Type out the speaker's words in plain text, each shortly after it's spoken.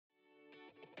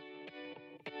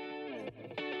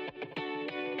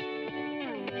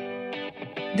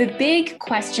The big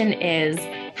question is,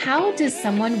 how does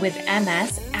someone with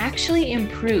MS actually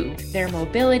improve their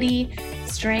mobility,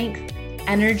 strength,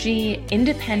 energy,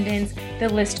 independence? The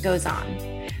list goes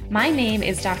on. My name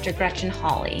is Dr. Gretchen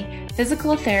Hawley,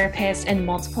 physical therapist and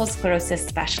multiple sclerosis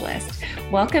specialist.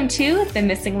 Welcome to the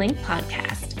Missing Link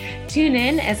podcast. Tune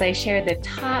in as I share the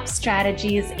top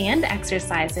strategies and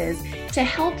exercises to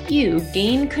help you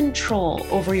gain control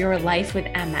over your life with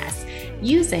MS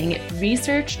using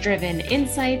research-driven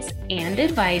insights and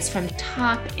advice from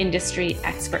top industry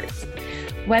experts.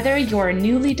 Whether you're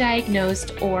newly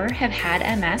diagnosed or have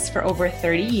had MS for over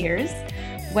 30 years,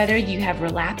 whether you have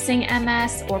relapsing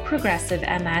MS or progressive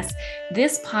MS,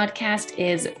 this podcast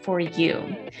is for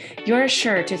you. You're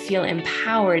sure to feel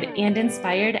empowered and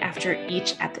inspired after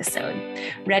each episode.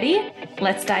 Ready?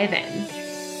 Let's dive in.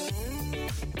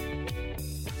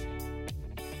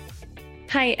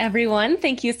 Hi, everyone.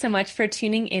 Thank you so much for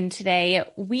tuning in today.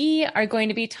 We are going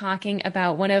to be talking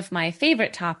about one of my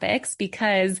favorite topics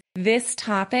because this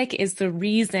topic is the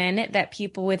reason that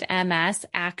people with MS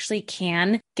actually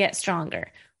can get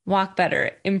stronger, walk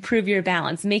better, improve your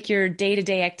balance, make your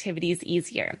day-to-day activities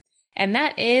easier. And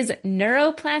that is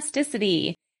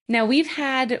neuroplasticity. Now, we've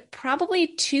had probably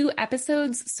 2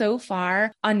 episodes so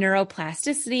far on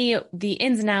neuroplasticity, the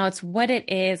ins and outs, what it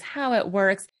is, how it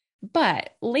works.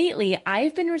 But lately,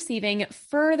 I've been receiving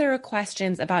further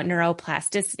questions about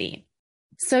neuroplasticity.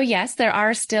 So yes, there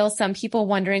are still some people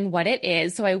wondering what it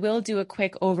is, so I will do a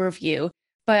quick overview.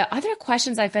 But other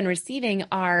questions I've been receiving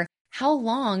are, how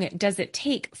long does it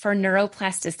take for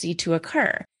neuroplasticity to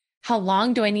occur? How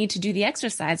long do I need to do the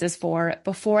exercises for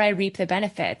before I reap the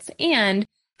benefits? And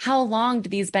how long do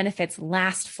these benefits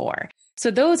last for? So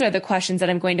those are the questions that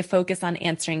I'm going to focus on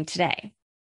answering today.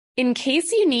 In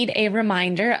case you need a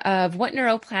reminder of what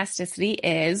neuroplasticity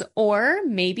is, or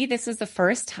maybe this is the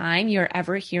first time you're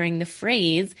ever hearing the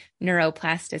phrase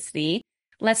neuroplasticity,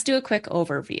 let's do a quick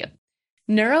overview.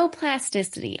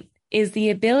 Neuroplasticity is the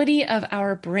ability of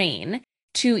our brain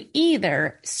to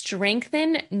either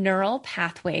strengthen neural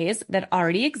pathways that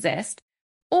already exist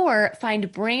or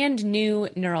find brand new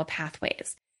neural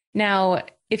pathways. Now,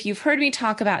 if you've heard me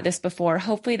talk about this before,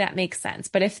 hopefully that makes sense.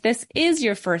 But if this is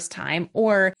your first time,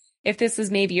 or if this is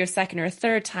maybe your second or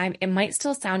third time, it might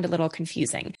still sound a little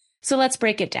confusing. So let's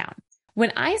break it down.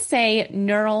 When I say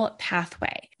neural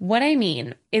pathway, what I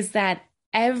mean is that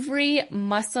every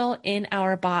muscle in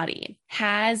our body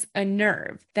has a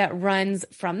nerve that runs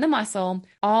from the muscle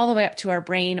all the way up to our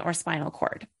brain or spinal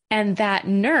cord. And that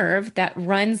nerve that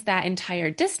runs that entire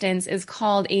distance is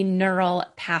called a neural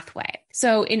pathway.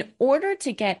 So in order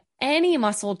to get any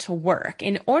muscle to work,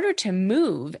 in order to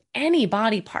move any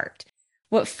body part,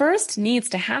 what first needs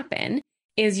to happen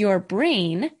is your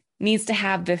brain needs to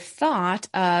have the thought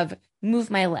of move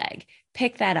my leg,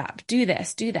 pick that up, do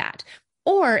this, do that.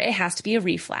 Or it has to be a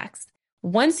reflex.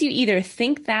 Once you either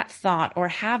think that thought or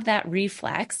have that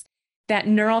reflex, that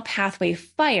neural pathway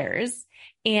fires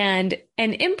and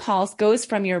an impulse goes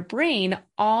from your brain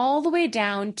all the way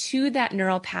down to that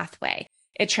neural pathway.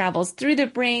 It travels through the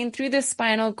brain, through the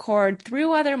spinal cord,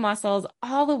 through other muscles,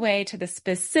 all the way to the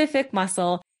specific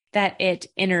muscle that it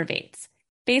innervates.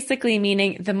 Basically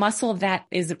meaning the muscle that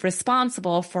is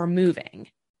responsible for moving.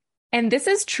 And this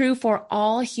is true for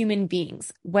all human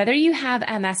beings. Whether you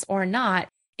have MS or not,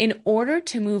 in order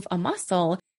to move a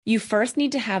muscle, you first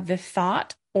need to have the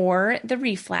thought or the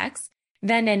reflex.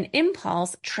 Then an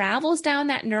impulse travels down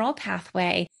that neural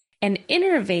pathway and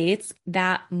innervates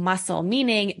that muscle,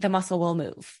 meaning the muscle will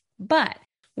move. But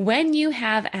when you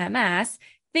have MS,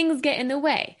 things get in the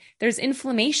way. There's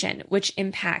inflammation, which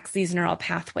impacts these neural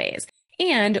pathways.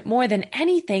 And more than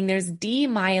anything, there's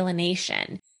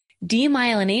demyelination.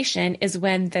 Demyelination is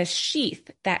when the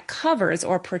sheath that covers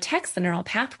or protects the neural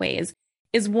pathways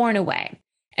is worn away.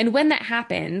 And when that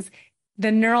happens,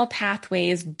 the neural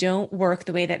pathways don't work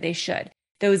the way that they should.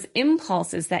 Those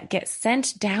impulses that get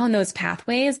sent down those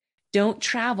pathways don't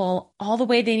travel all the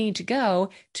way they need to go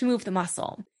to move the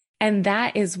muscle. And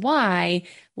that is why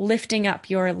lifting up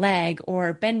your leg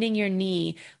or bending your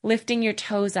knee, lifting your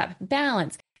toes up,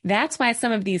 balance, that's why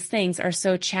some of these things are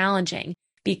so challenging,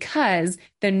 because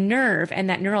the nerve and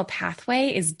that neural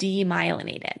pathway is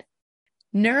demyelinated.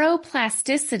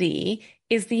 Neuroplasticity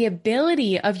is the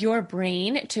ability of your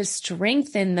brain to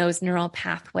strengthen those neural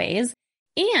pathways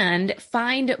and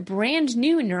find brand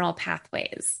new neural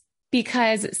pathways.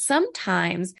 Because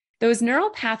sometimes those neural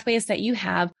pathways that you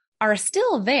have are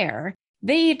still there,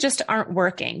 they just aren't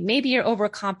working. Maybe you're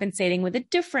overcompensating with a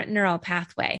different neural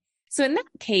pathway. So in that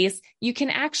case, you can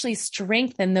actually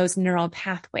strengthen those neural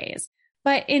pathways.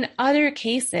 But in other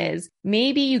cases,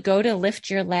 maybe you go to lift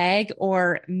your leg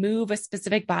or move a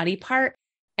specific body part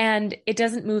and it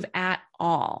doesn't move at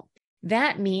all.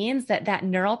 That means that that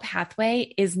neural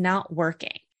pathway is not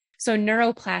working. So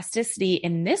neuroplasticity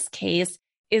in this case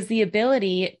is the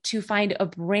ability to find a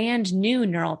brand new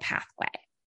neural pathway.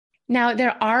 Now,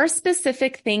 there are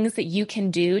specific things that you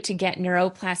can do to get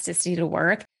neuroplasticity to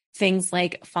work. Things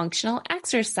like functional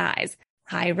exercise,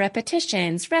 high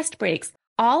repetitions, rest breaks.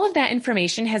 All of that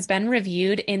information has been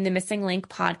reviewed in the Missing Link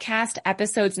podcast,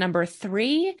 episodes number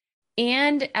 3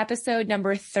 and episode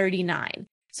number 39.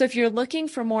 So if you're looking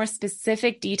for more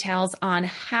specific details on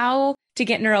how to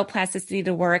get neuroplasticity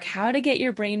to work, how to get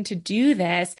your brain to do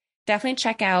this, definitely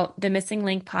check out the Missing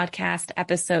Link podcast,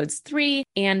 episodes 3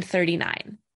 and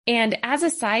 39. And as a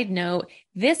side note,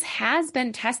 this has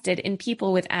been tested in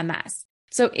people with MS.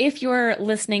 So if you're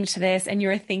listening to this and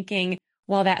you're thinking,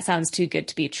 well, that sounds too good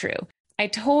to be true, I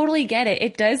totally get it.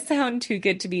 It does sound too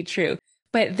good to be true,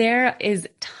 but there is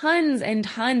tons and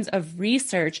tons of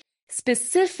research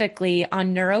specifically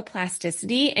on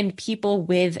neuroplasticity in people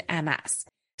with MS.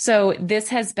 So this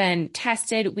has been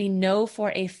tested. We know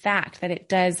for a fact that it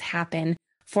does happen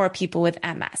for people with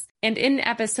MS. And in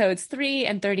episodes 3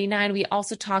 and 39, we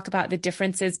also talk about the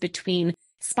differences between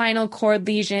spinal cord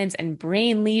lesions and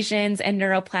brain lesions and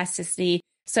neuroplasticity.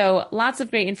 So lots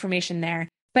of great information there.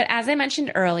 But as I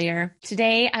mentioned earlier,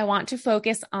 today I want to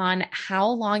focus on how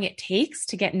long it takes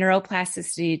to get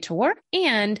neuroplasticity to work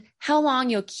and how long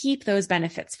you'll keep those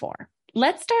benefits for.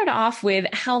 Let's start off with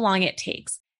how long it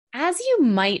takes. As you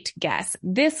might guess,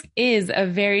 this is a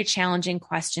very challenging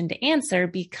question to answer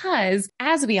because,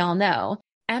 as we all know,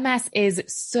 MS is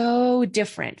so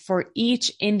different for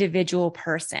each individual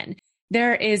person.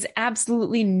 There is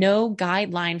absolutely no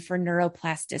guideline for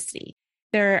neuroplasticity.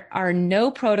 There are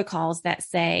no protocols that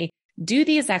say, do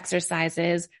these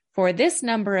exercises for this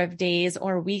number of days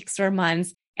or weeks or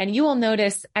months, and you will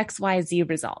notice XYZ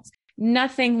results.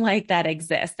 Nothing like that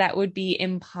exists. That would be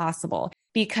impossible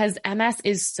because MS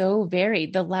is so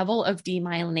varied. The level of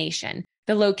demyelination,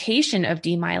 the location of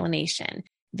demyelination,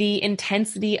 the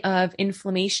intensity of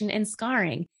inflammation and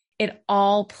scarring, it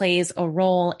all plays a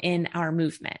role in our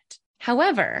movement.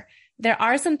 However, there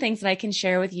are some things that I can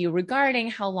share with you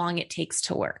regarding how long it takes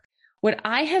to work. What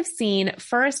I have seen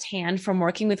firsthand from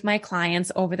working with my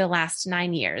clients over the last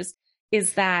 9 years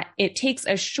is that it takes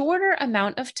a shorter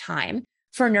amount of time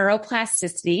for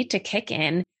neuroplasticity to kick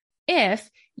in if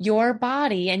your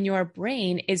body and your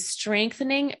brain is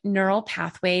strengthening neural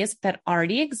pathways that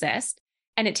already exist,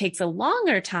 and it takes a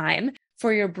longer time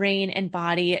for your brain and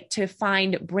body to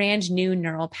find brand new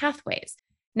neural pathways.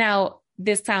 Now,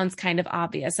 this sounds kind of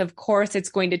obvious. Of course, it's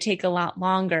going to take a lot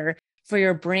longer for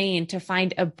your brain to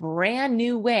find a brand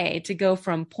new way to go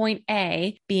from point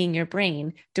A, being your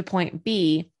brain, to point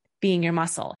B, being your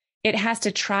muscle. It has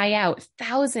to try out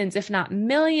thousands, if not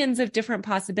millions of different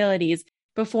possibilities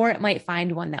before it might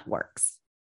find one that works.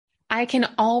 I can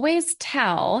always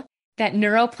tell that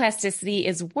neuroplasticity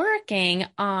is working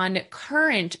on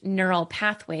current neural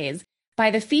pathways by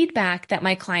the feedback that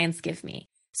my clients give me.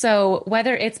 So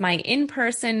whether it's my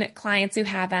in-person clients who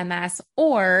have MS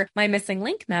or my Missing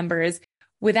Link members,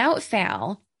 without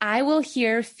fail, I will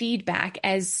hear feedback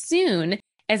as soon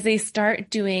as they start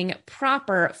doing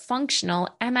proper functional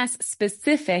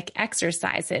MS-specific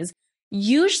exercises,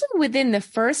 usually within the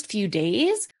first few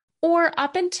days or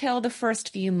up until the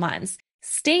first few months,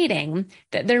 stating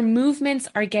that their movements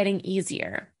are getting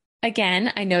easier.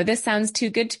 Again, I know this sounds too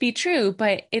good to be true,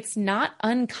 but it's not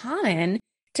uncommon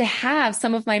to have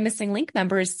some of my Missing Link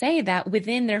members say that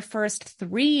within their first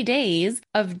 3 days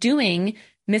of doing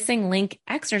Missing Link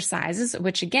exercises,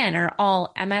 which again are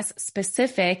all MS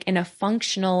specific in a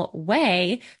functional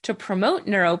way to promote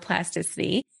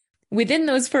neuroplasticity, within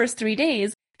those first 3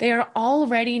 days, they are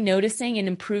already noticing an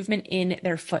improvement in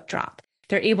their foot drop.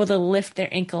 They're able to lift their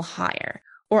ankle higher.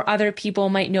 Or other people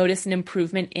might notice an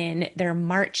improvement in their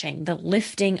marching, the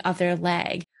lifting of their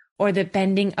leg, or the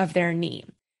bending of their knee.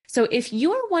 So if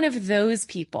you are one of those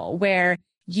people where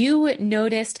you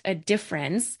noticed a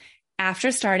difference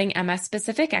after starting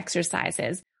MS-specific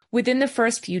exercises within the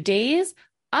first few days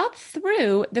up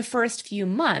through the first few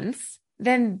months,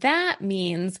 then that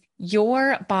means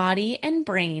your body and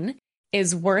brain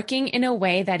is working in a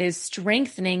way that is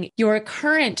strengthening your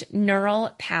current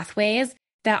neural pathways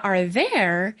that are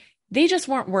there. They just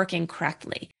weren't working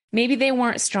correctly. Maybe they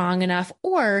weren't strong enough,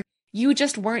 or you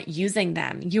just weren't using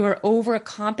them. You were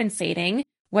overcompensating,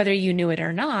 whether you knew it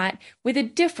or not, with a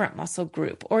different muscle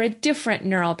group or a different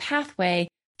neural pathway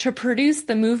to produce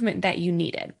the movement that you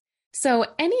needed. So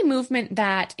any movement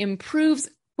that improves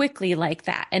quickly like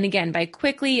that, and again, by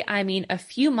quickly, I mean a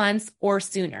few months or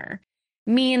sooner,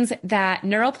 means that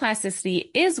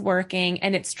neuroplasticity is working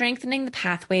and it's strengthening the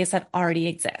pathways that already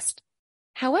exist.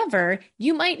 However,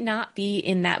 you might not be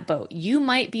in that boat. You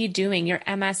might be doing your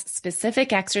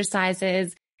MS-specific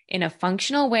exercises in a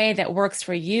functional way that works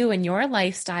for you and your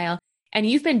lifestyle, and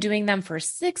you've been doing them for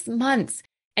 6 months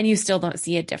and you still don't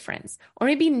see a difference, or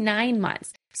maybe 9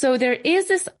 months. So there is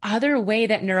this other way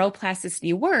that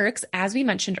neuroplasticity works, as we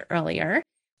mentioned earlier,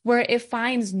 where it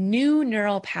finds new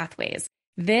neural pathways.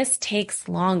 This takes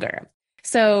longer.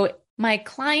 So my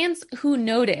clients who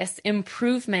notice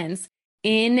improvements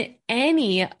in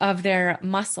any of their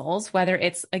muscles, whether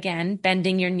it's, again,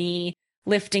 bending your knee,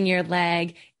 lifting your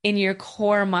leg, in your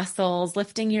core muscles,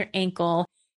 lifting your ankle,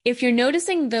 if you're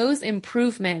noticing those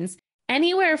improvements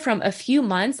anywhere from a few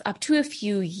months up to a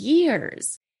few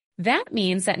years, that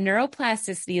means that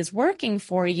neuroplasticity is working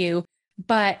for you,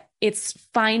 but it's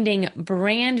finding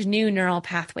brand new neural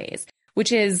pathways,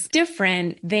 which is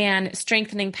different than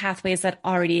strengthening pathways that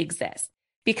already exist.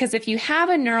 Because if you have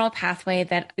a neural pathway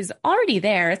that is already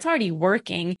there, it's already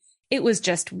working, it was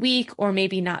just weak or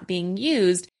maybe not being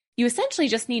used, you essentially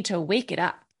just need to wake it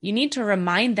up. You need to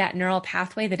remind that neural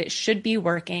pathway that it should be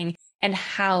working and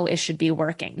how it should be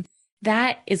working.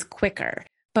 That is quicker.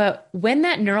 But when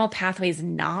that neural pathway is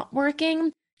not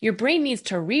working, your brain needs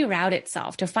to reroute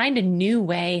itself to find a new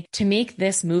way to make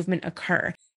this movement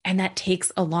occur. And that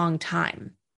takes a long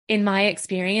time. In my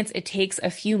experience, it takes a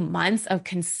few months of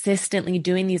consistently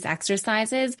doing these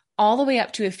exercises all the way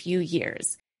up to a few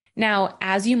years. Now,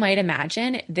 as you might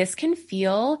imagine, this can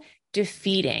feel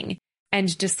defeating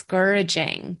and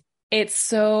discouraging. It's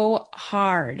so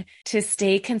hard to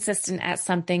stay consistent at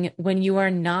something when you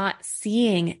are not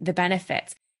seeing the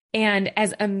benefits. And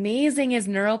as amazing as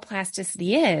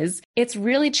neuroplasticity is, it's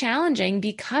really challenging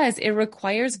because it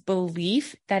requires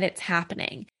belief that it's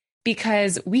happening,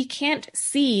 because we can't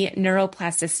see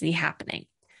neuroplasticity happening.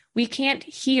 We can't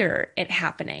hear it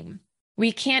happening.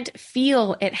 We can't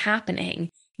feel it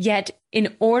happening. Yet,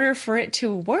 in order for it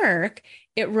to work,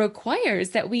 it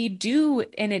requires that we do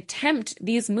and attempt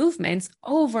these movements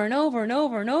over and over and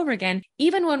over and over again,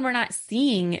 even when we're not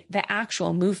seeing the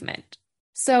actual movement.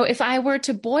 So if I were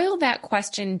to boil that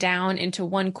question down into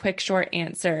one quick short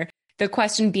answer, the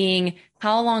question being,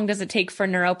 how long does it take for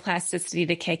neuroplasticity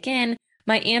to kick in?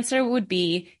 My answer would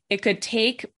be, it could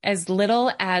take as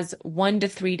little as 1 to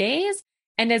 3 days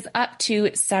and as up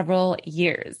to several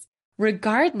years.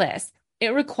 Regardless,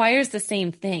 it requires the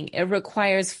same thing. It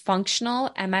requires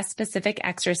functional MS-specific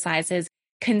exercises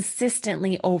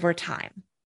consistently over time.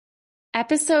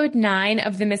 Episode 9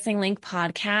 of the Missing Link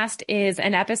podcast is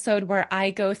an episode where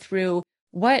I go through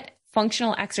what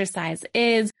functional exercise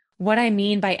is, what I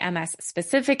mean by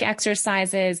MS-specific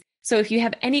exercises. So if you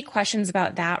have any questions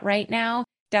about that right now,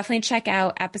 definitely check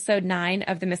out episode 9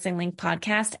 of the Missing Link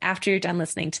podcast after you're done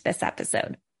listening to this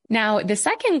episode. Now, the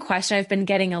second question I've been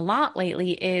getting a lot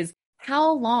lately is,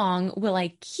 how long will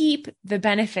I keep the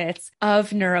benefits of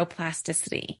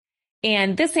neuroplasticity?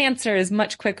 And this answer is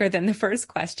much quicker than the first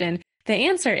question. The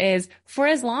answer is for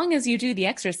as long as you do the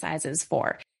exercises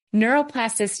for.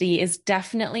 Neuroplasticity is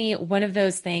definitely one of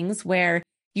those things where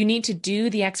you need to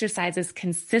do the exercises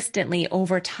consistently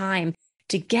over time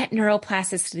to get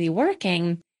neuroplasticity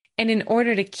working. And in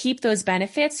order to keep those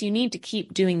benefits, you need to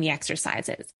keep doing the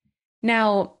exercises.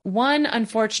 Now, one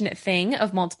unfortunate thing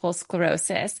of multiple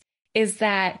sclerosis is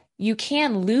that you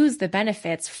can lose the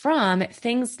benefits from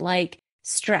things like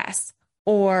stress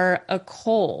or a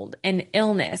cold, an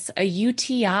illness, a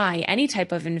UTI, any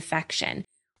type of infection.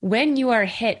 When you are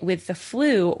hit with the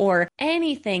flu or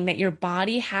anything that your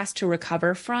body has to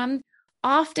recover from,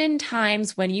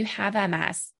 oftentimes when you have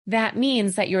MS, that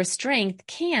means that your strength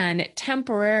can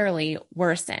temporarily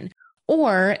worsen,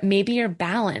 or maybe your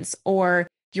balance or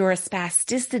your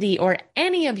spasticity or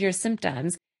any of your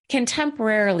symptoms can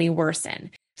temporarily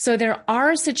worsen. So there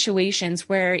are situations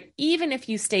where even if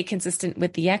you stay consistent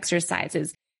with the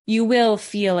exercises, you will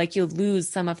feel like you lose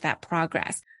some of that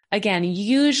progress. Again,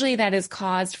 usually that is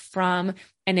caused from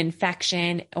an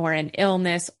infection or an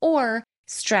illness or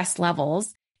stress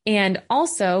levels. And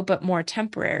also, but more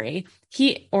temporary,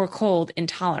 heat or cold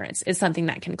intolerance is something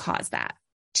that can cause that.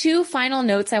 2 final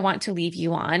notes I want to leave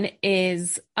you on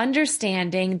is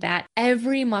understanding that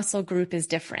every muscle group is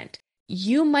different.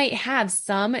 You might have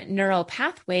some neural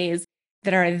pathways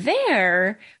that are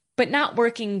there, but not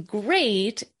working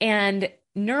great, and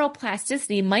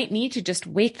neuroplasticity might need to just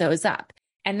wake those up.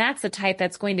 And that's the type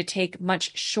that's going to take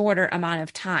much shorter amount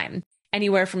of time,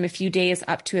 anywhere from a few days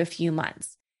up to a few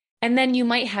months. And then you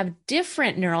might have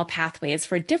different neural pathways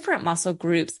for different muscle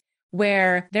groups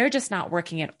where they're just not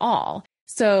working at all.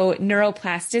 So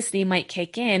neuroplasticity might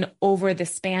kick in over the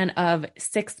span of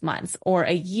 6 months or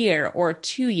a year or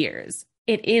 2 years.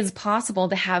 It is possible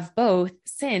to have both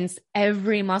since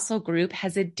every muscle group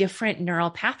has a different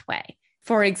neural pathway.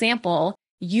 For example,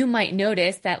 you might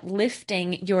notice that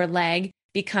lifting your leg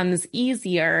becomes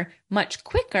easier much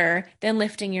quicker than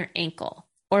lifting your ankle,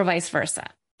 or vice versa.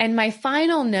 And my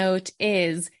final note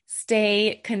is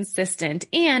stay consistent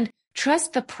and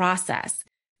trust the process.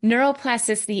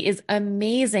 Neuroplasticity is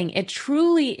amazing. It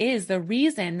truly is the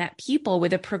reason that people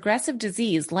with a progressive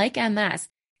disease like MS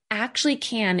actually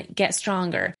can get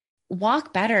stronger,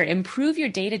 walk better, improve your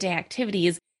day-to-day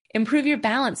activities, improve your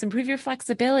balance, improve your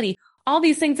flexibility. All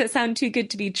these things that sound too good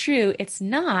to be true, it's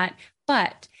not,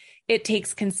 but it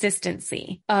takes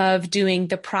consistency of doing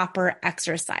the proper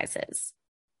exercises.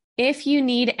 If you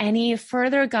need any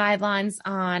further guidelines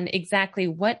on exactly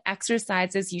what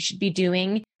exercises you should be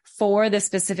doing for the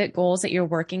specific goals that you're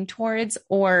working towards,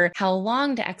 or how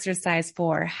long to exercise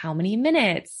for, how many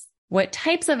minutes, what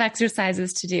types of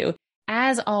exercises to do,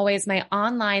 as always, my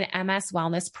online MS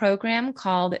wellness program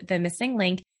called The Missing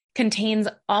Link contains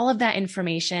all of that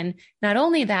information. Not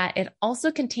only that, it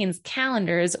also contains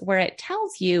calendars where it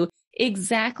tells you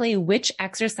exactly which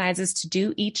exercises to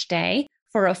do each day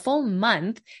for a full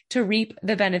month to reap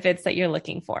the benefits that you're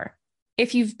looking for.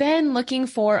 If you've been looking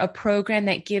for a program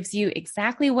that gives you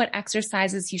exactly what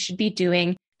exercises you should be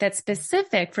doing that's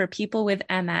specific for people with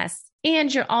MS,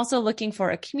 and you're also looking for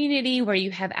a community where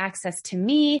you have access to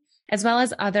me, as well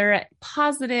as other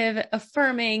positive,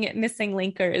 affirming missing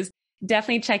linkers,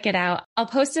 definitely check it out. I'll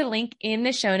post a link in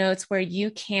the show notes where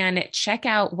you can check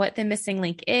out what the missing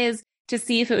link is to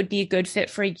see if it would be a good fit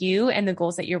for you and the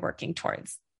goals that you're working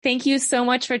towards. Thank you so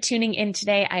much for tuning in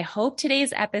today. I hope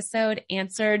today's episode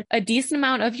answered a decent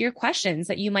amount of your questions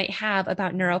that you might have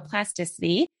about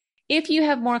neuroplasticity. If you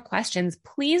have more questions,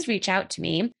 please reach out to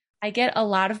me. I get a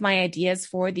lot of my ideas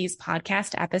for these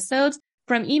podcast episodes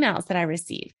from emails that I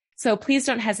receive. So please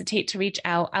don't hesitate to reach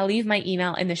out. I'll leave my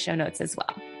email in the show notes as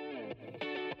well.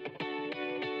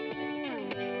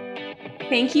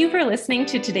 Thank you for listening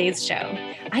to today's show.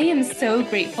 I am so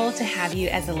grateful to have you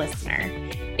as a listener.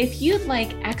 If you'd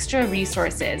like extra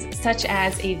resources, such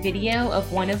as a video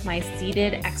of one of my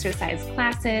seated exercise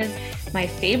classes, my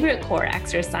favorite core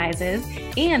exercises,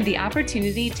 and the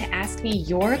opportunity to ask me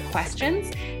your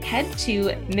questions, head to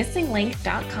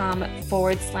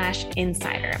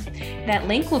missinglink.com/insider. That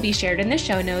link will be shared in the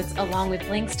show notes along with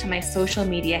links to my social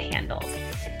media handles.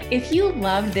 If you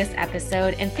loved this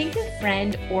episode and think a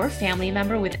friend or family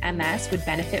member with MS would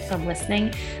benefit from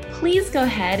listening, please go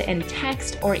ahead and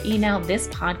text or email this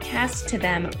podcast to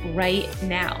them right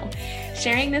now.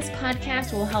 Sharing this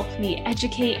podcast will help me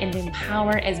educate and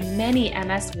empower as many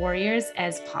MS warriors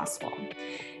as possible.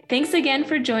 Thanks again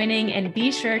for joining, and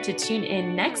be sure to tune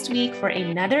in next week for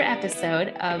another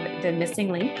episode of the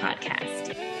Missing Link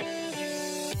podcast.